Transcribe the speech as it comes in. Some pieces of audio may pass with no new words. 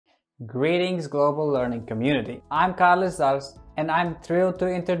Greetings global learning community. I'm Karlis Zars and I'm thrilled to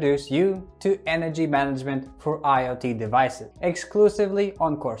introduce you to Energy Management for IoT Devices, exclusively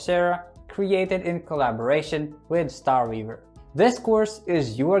on Coursera, created in collaboration with Starweaver. This course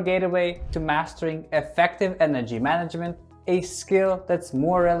is your gateway to mastering effective energy management, a skill that's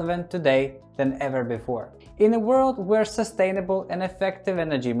more relevant today than ever before. In a world where sustainable and effective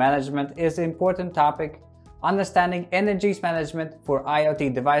energy management is an important topic, understanding energy management for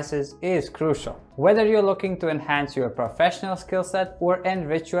IoT devices is crucial. Whether you're looking to enhance your professional skill set or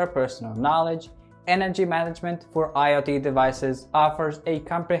enrich your personal knowledge, Energy Management for IoT Devices offers a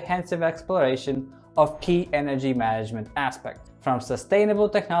comprehensive exploration of key energy management aspects, from sustainable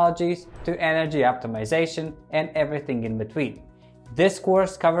technologies to energy optimization and everything in between. This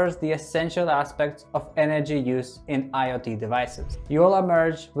course covers the essential aspects of energy use in IoT devices. You'll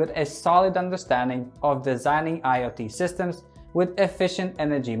emerge with a solid understanding of designing IoT systems with efficient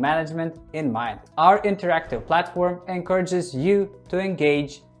energy management in mind. Our interactive platform encourages you to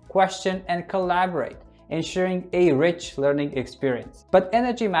engage, question, and collaborate, ensuring a rich learning experience. But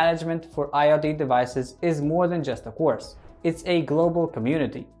energy management for IoT devices is more than just a course. It's a global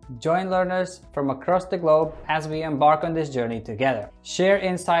community. Join learners from across the globe as we embark on this journey together. Share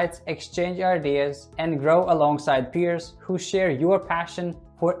insights, exchange ideas, and grow alongside peers who share your passion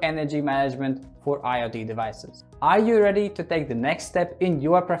for energy management for IoT devices. Are you ready to take the next step in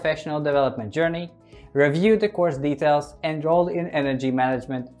your professional development journey? Review the course details, enroll in energy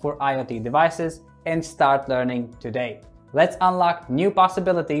management for IoT devices, and start learning today. Let's unlock new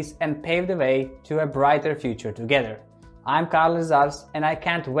possibilities and pave the way to a brighter future together. I'm Karlis Zars and I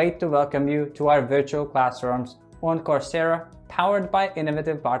can't wait to welcome you to our virtual classrooms on Coursera, powered by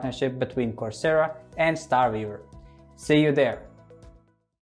innovative partnership between Coursera and Starweaver. See you there.